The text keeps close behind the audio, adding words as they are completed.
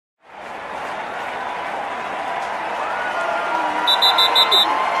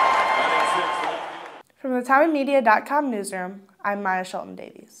From the TommyMedia.com newsroom, I'm Maya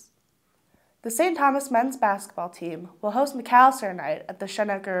Shelton-Davies. The St. Thomas men's basketball team will host Macalester tonight at the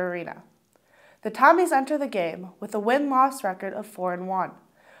Schoenecker Arena. The Tommies enter the game with a win-loss record of 4-1,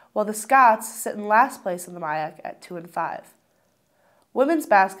 while the Scots sit in last place in the MIAC at 2-5. Women's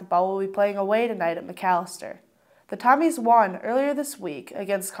basketball will be playing away tonight at Macalester. The Tommies won earlier this week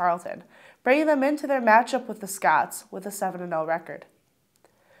against Carleton, bringing them into their matchup with the Scots with a 7-0 record.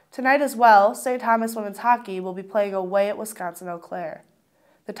 Tonight as well, St. Thomas women's hockey will be playing away at Wisconsin-Eau Claire.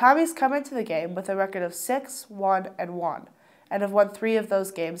 The Tommies come into the game with a record of 6-1-1 and have won 3 of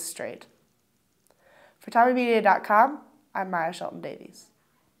those games straight. For TommyMedia.com, I'm Maya Shelton-Davies.